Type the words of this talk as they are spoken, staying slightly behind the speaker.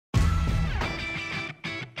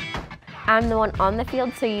I'm the one on the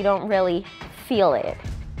field, so you don't really feel it.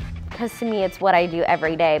 Because to me, it's what I do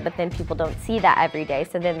every day, but then people don't see that every day,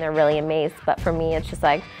 so then they're really amazed. But for me, it's just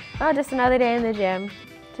like, oh, just another day in the gym,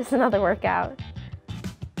 just another workout.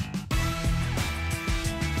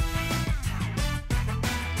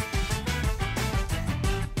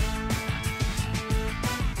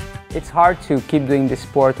 It's hard to keep doing the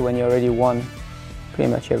sport when you already won pretty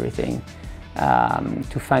much everything,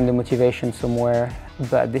 to find the motivation somewhere.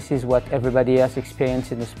 But this is what everybody else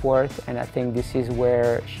experiences in the sport, and I think this is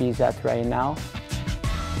where she's at right now.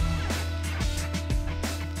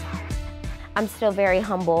 I'm still very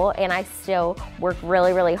humble, and I still work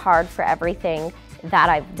really, really hard for everything that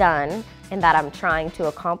I've done and that I'm trying to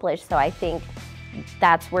accomplish. So I think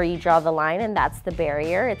that's where you draw the line, and that's the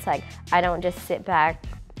barrier. It's like, I don't just sit back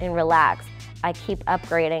and relax. I keep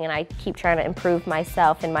upgrading, and I keep trying to improve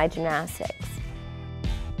myself in my gymnastics.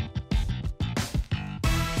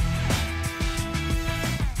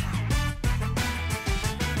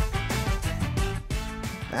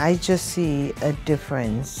 I just see a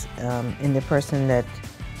difference in the person that,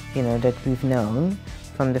 that we've known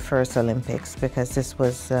from the first Olympics, because this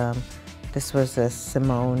was a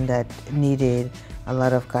Simone that needed a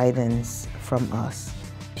lot of guidance from us.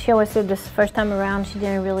 She always said this first time around she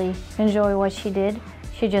didn't really enjoy what she did.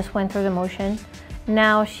 She just went through the motion.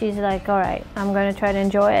 Now she's like, all right, I'm going to try to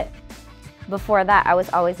enjoy it. Before that, I was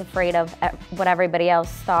always afraid of what everybody else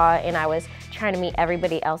thought, and I was trying to meet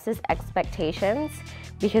everybody else's expectations,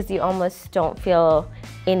 because you almost don't feel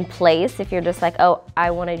in place if you're just like, oh,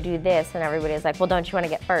 I want to do this, and everybody's like, well, don't you want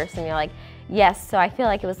to get first? And you're like, yes. So I feel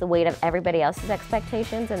like it was the weight of everybody else's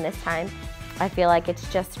expectations, and this time I feel like it's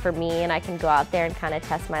just for me, and I can go out there and kind of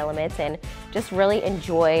test my limits and just really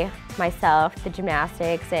enjoy myself, the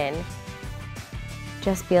gymnastics, and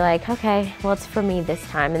just be like, okay, well, it's for me this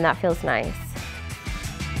time, and that feels nice.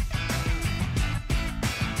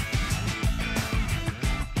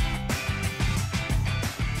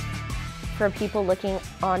 For people looking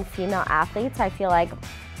on female athletes, I feel like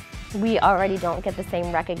we already don't get the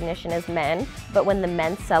same recognition as men, but when the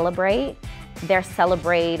men celebrate, they're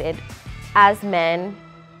celebrated as men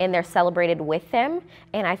and they're celebrated with them.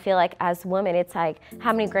 And I feel like as women, it's like,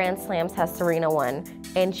 how many Grand Slams has Serena won?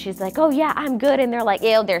 And she's like, oh yeah, I'm good. And they're like,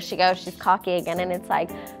 ew, there she goes, she's cocky again. And it's like,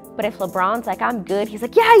 but if LeBron's like, I'm good, he's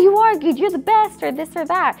like, yeah, you are good, you're the best, or this or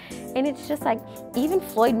that. And it's just like, even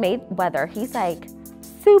Floyd Mayweather, he's like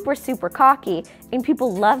super, super cocky, and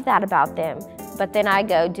people love that about them. But then I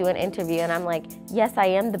go do an interview and I'm like, yes, I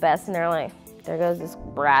am the best. And they're like, there goes this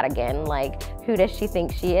brat again. Like, who does she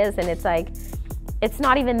think she is? And it's like, it's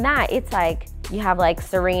not even that. It's like, you have like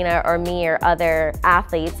Serena or me or other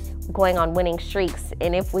athletes going on winning streaks.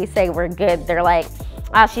 And if we say we're good, they're like,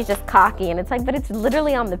 oh, she's just cocky. And it's like, but it's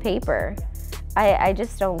literally on the paper. I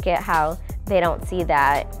just don't get how they don't see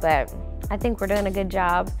that. But I think we're doing a good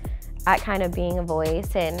job at kind of being a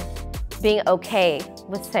voice and being okay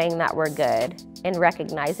with saying that we're good and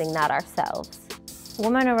recognizing that ourselves.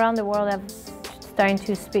 Women around the world are starting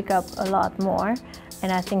to speak up a lot more,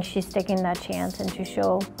 and I think she's taking that chance and to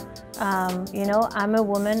show, you know, I'm a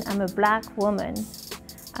woman, I'm a black woman,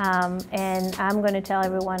 and I'm going to tell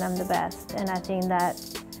everyone I'm the best. And I think that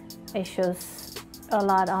it shows a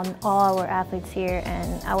lot on all our athletes here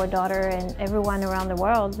and our daughter and everyone around the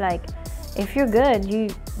world. Like, if you're good, you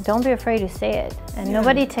don't be afraid to say it, and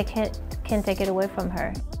nobody can take it away from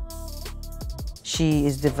her. She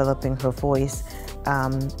is developing her voice.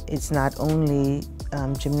 It's not only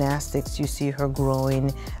gymnastics. You see her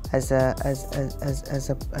growing as a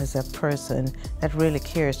person that really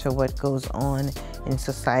cares for what goes on in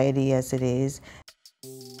society as it is.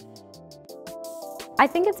 I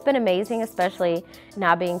think it's been amazing, especially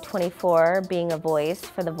now being 24, being a voice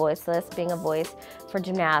for the voiceless, being a voice for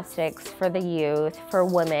gymnastics, for the youth, for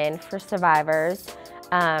women, for survivors.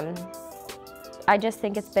 I just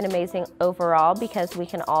think it's been amazing overall because we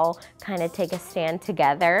can all kind of take a stand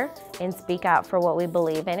together and speak out for what we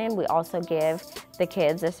believe in, and we also give the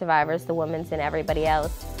kids, the survivors, the women's, and everybody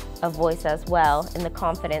else a voice as well, and the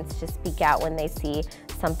confidence to speak out when they see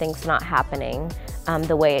something's not happening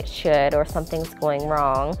the way it should, or something's going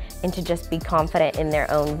wrong, and to just be confident in their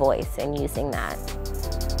own voice and using that.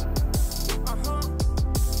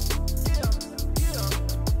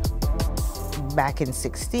 Back in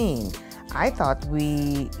 16, I thought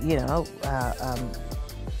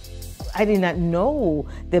I did not know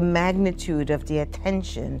the magnitude of the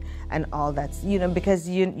attention and all that, because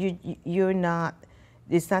you're not,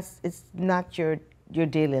 it's not your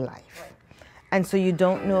daily life. And so you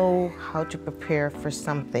don't know how to prepare for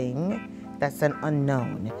something that's an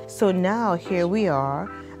unknown. So now here we are,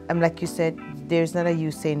 like you said, there's not a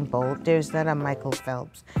Usain Bolt, there's not a Michael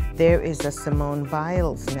Phelps. There is a Simone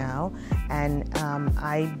Biles now, and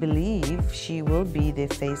I believe she will be the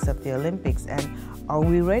face of the Olympics. And are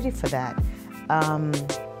we ready for that?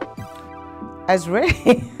 As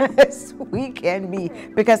ready as we can be,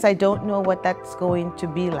 because I don't know what that's going to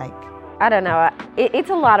be like. I don't know. It's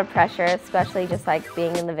a lot of pressure, especially just like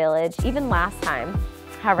being in the village. Even last time,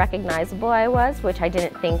 how recognizable I was, which I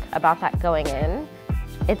didn't think about that going in.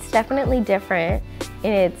 It's definitely different,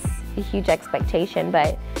 and it's a huge expectation,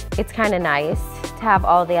 but it's kind of nice to have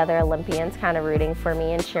all the other Olympians kind of rooting for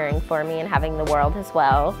me and cheering for me and having the world as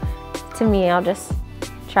well. To me, I'll just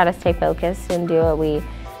try to stay focused and do what we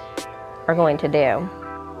are going to do.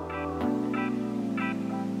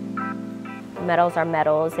 Medals are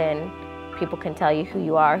medals, and people can tell you who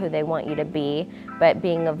you are, who they want you to be, but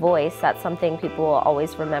being a voice, that's something people will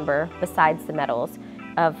always remember besides the medals,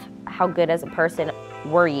 of how good as a person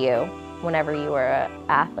were you whenever you were an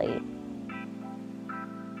athlete.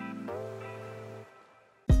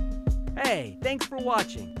 Hey, thanks for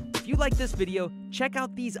watching. If you like this video, check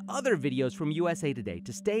out these other videos from USA Today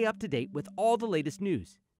to stay up to date with all the latest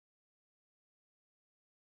news.